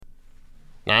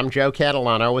I'm Joe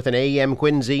Catalano with an AM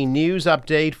Quincy news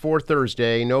update for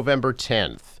Thursday, November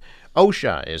 10th.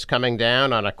 OSHA is coming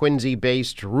down on a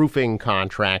Quincy-based roofing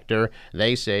contractor.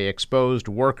 They say exposed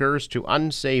workers to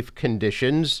unsafe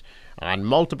conditions on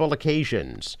multiple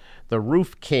occasions. The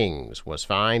Roof Kings was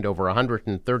fined over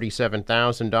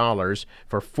 $137,000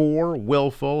 for 4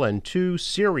 willful and 2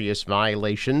 serious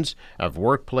violations of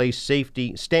workplace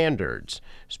safety standards.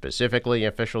 Specifically,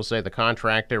 officials say the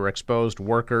contractor exposed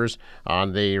workers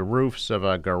on the roofs of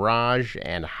a garage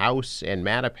and house in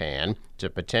Mattapan to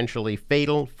potentially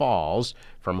fatal falls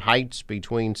from heights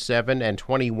between 7 and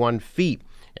 21 feet.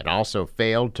 It also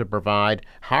failed to provide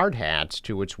hard hats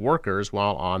to its workers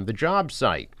while on the job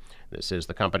site. This is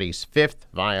the company's 5th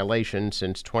violation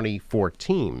since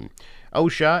 2014.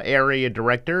 OSHA Area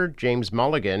Director James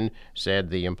Mulligan said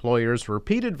the employer's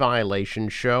repeated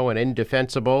violations show an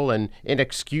indefensible and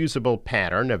inexcusable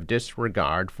pattern of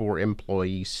disregard for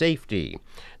employee safety.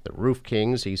 The Roof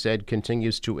Kings, he said,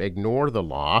 continues to ignore the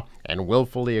law and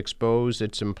willfully expose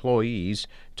its employees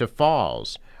to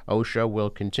falls. OSHA will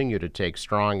continue to take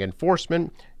strong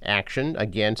enforcement action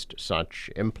against such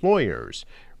employers.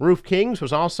 Roof Kings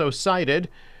was also cited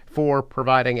for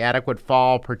providing adequate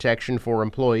fall protection for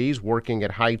employees working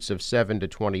at heights of 7 to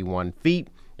 21 feet,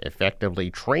 effectively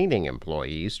training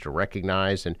employees to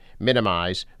recognize and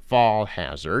minimize fall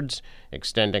hazards,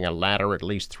 extending a ladder at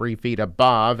least 3 feet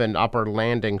above an upper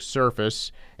landing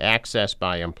surface accessed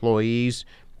by employees,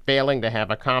 failing to have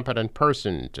a competent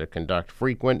person to conduct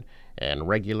frequent and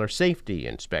regular safety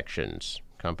inspections.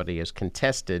 Company has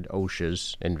contested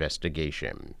OSHA's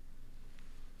investigation.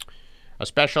 A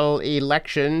special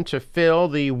election to fill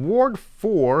the Ward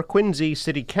 4 Quincy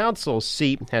City Council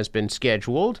seat has been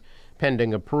scheduled.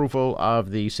 Pending approval of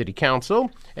the City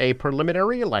Council, a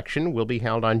preliminary election will be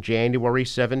held on January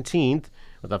 17th,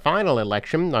 with a final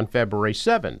election on February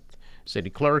 7th.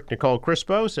 City Clerk Nicole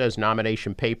Crispo says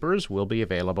nomination papers will be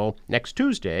available next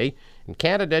Tuesday, and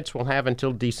candidates will have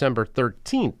until December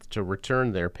 13th to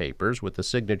return their papers with the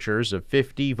signatures of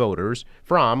 50 voters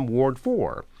from Ward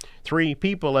 4. 3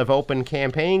 people have opened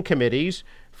campaign committees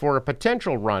for a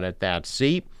potential run at that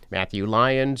seat: Matthew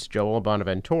Lyons, Joel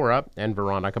Bonaventura, and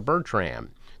Veronica Bertram.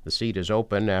 The seat is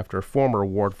open after former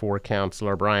Ward 4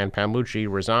 Councilor Brian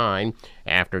Palmucci resigned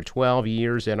after 12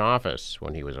 years in office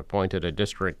when he was appointed a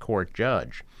district court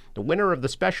judge. The winner of the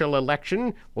special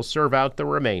election will serve out the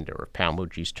remainder of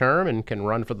Palmucci's term and can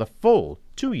run for the full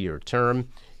 2-year term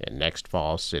in next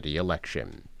fall's city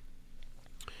election.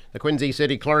 The Quincy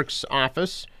City Clerk's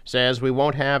office says we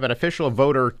won't have an official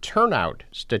voter turnout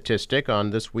statistic on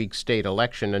this week's state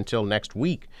election until next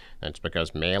week. That's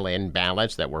because mail-in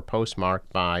ballots that were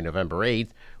postmarked by November 8th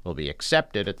will be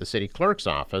accepted at the city clerk's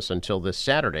office until this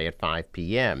Saturday at 5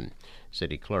 p.m.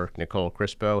 City Clerk Nicole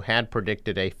Crispo had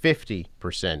predicted a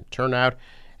 50% turnout.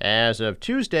 As of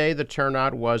Tuesday, the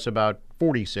turnout was about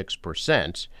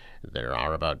 46%. There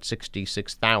are about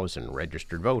 66,000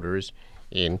 registered voters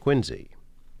in Quincy.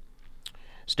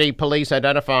 State police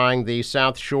identifying the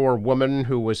South Shore woman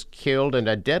who was killed in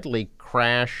a deadly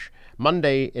crash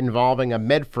Monday involving a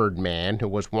Medford man who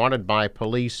was wanted by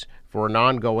police for an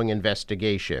ongoing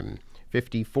investigation.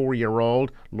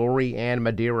 54-year-old Lori Ann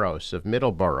Medeiros of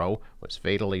Middleborough was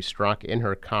fatally struck in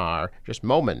her car just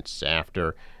moments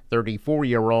after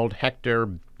 34-year-old Hector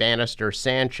Bannister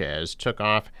Sanchez took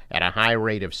off at a high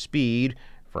rate of speed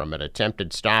from an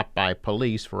attempted stop by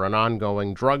police for an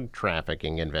ongoing drug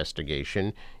trafficking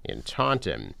investigation in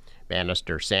Taunton.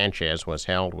 Bannister Sanchez was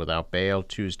held without bail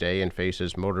Tuesday and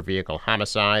faces motor vehicle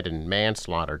homicide and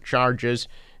manslaughter charges.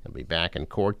 He'll be back in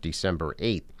court December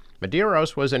 8th.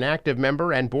 Medeiros was an active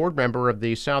member and board member of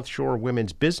the South Shore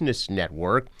Women's Business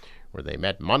Network, where they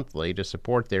met monthly to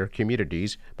support their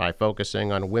communities by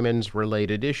focusing on women's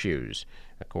related issues.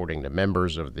 According to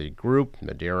members of the group,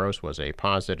 Medeiros was a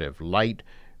positive light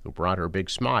who brought her big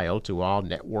smile to all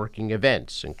networking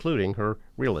events, including her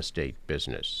real estate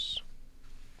business.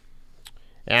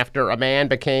 After a man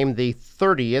became the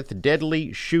 30th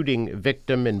deadly shooting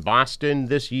victim in Boston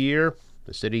this year,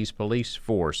 the city's police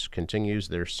force continues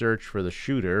their search for the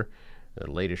shooter. The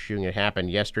latest shooting had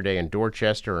happened yesterday in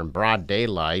Dorchester in broad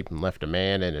daylight and left a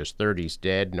man in his 30s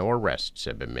dead. No arrests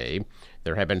have been made.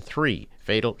 There have been 3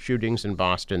 fatal shootings in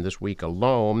Boston this week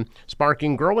alone,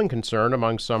 sparking growing concern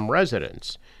among some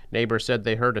residents. Neighbors said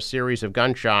they heard a series of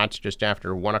gunshots just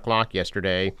after 1 o'clock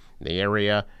yesterday in the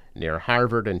area near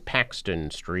Harvard and Paxton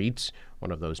Streets.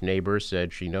 One of those neighbors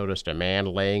said she noticed a man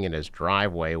laying in his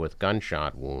driveway with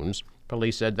gunshot wounds.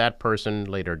 Police said that person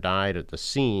later died at the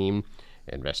scene.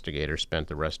 Investigators spent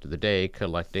the rest of the day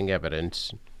collecting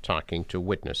evidence, talking to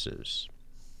witnesses.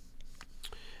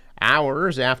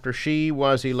 Hours after she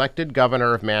was elected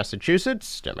governor of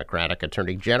Massachusetts, Democratic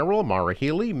Attorney General Maura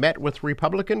Healey met with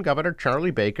Republican Governor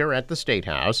Charlie Baker at the State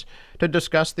House to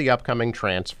discuss the upcoming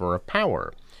transfer of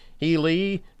power.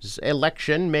 Healey's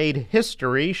election made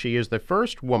history. She is the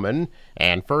first woman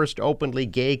and first openly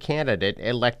gay candidate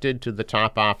elected to the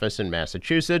top office in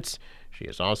Massachusetts. She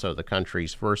is also the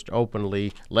country's first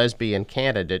openly lesbian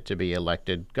candidate to be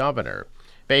elected governor.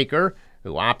 Baker,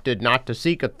 who opted not to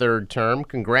seek a third term,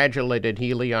 congratulated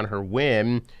Healey on her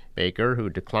win. Baker,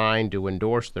 who declined to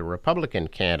endorse the Republican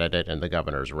candidate in the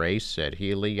governor's race, said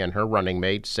Healey and her running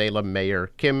mate, Salem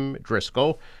Mayor Kim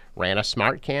Driscoll, ran a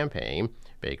smart campaign.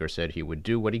 Baker said he would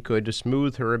do what he could to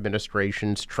smooth her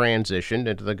administration's transition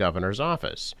into the governor's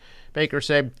office. Baker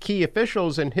said key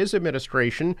officials in his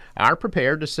administration are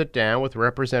prepared to sit down with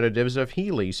representatives of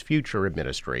Healey's future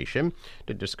administration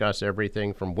to discuss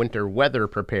everything from winter weather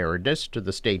preparedness to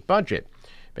the state budget.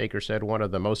 Baker said one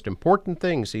of the most important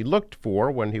things he looked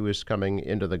for when he was coming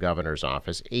into the governor's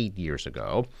office 8 years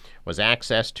ago was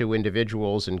access to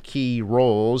individuals in key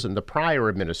roles in the prior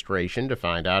administration to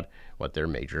find out what their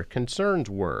major concerns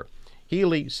were.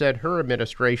 Healey said her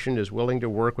administration is willing to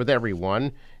work with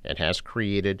everyone and has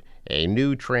created a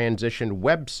new transition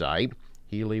website.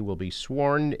 Healey will be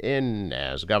sworn in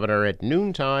as governor at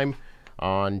noontime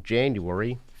on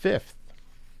January 5th.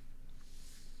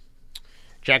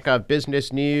 Check out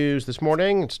business news this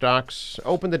morning. Stocks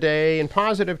opened the day in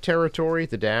positive territory.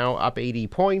 The Dow up 80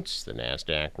 points. The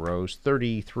Nasdaq rose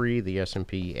 33. The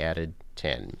S&P added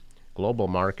 10. Global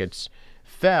markets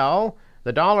fell.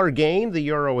 The dollar gained. The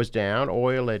euro is down.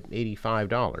 Oil at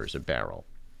 $85 a barrel.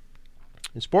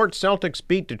 In sports, Celtics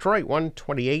beat Detroit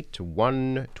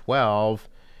 128-112.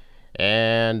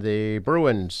 And the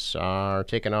Bruins are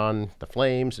taking on the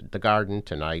Flames at the Garden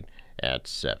tonight at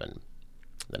 7.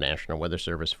 The National Weather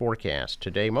Service forecast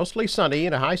today mostly sunny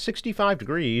and a high 65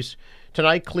 degrees.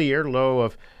 Tonight clear, low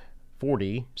of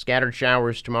 40. Scattered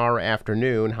showers tomorrow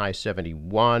afternoon, high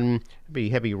 71. Be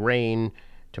heavy rain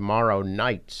tomorrow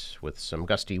night with some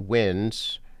gusty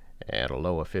winds at a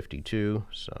low of 52.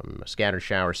 Some scattered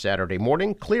showers Saturday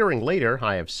morning, clearing later,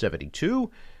 high of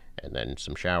 72. And then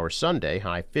some showers Sunday,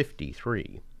 high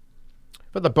 53.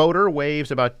 For the boater, waves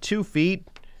about 2 feet.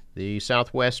 The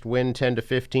southwest wind 10 to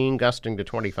 15, gusting to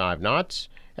 25 knots,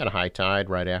 and a high tide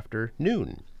right after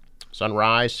noon.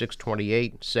 Sunrise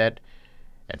 6:28, set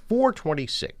at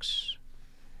 4:26.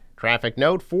 Traffic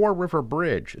note, Fore River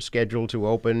Bridge scheduled to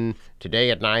open today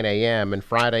at 9 a.m. and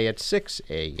Friday at 6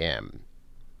 a.m.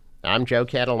 I'm Joe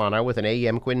Catalano with an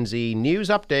AM Quincy news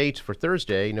update for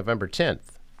Thursday, November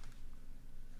 10th.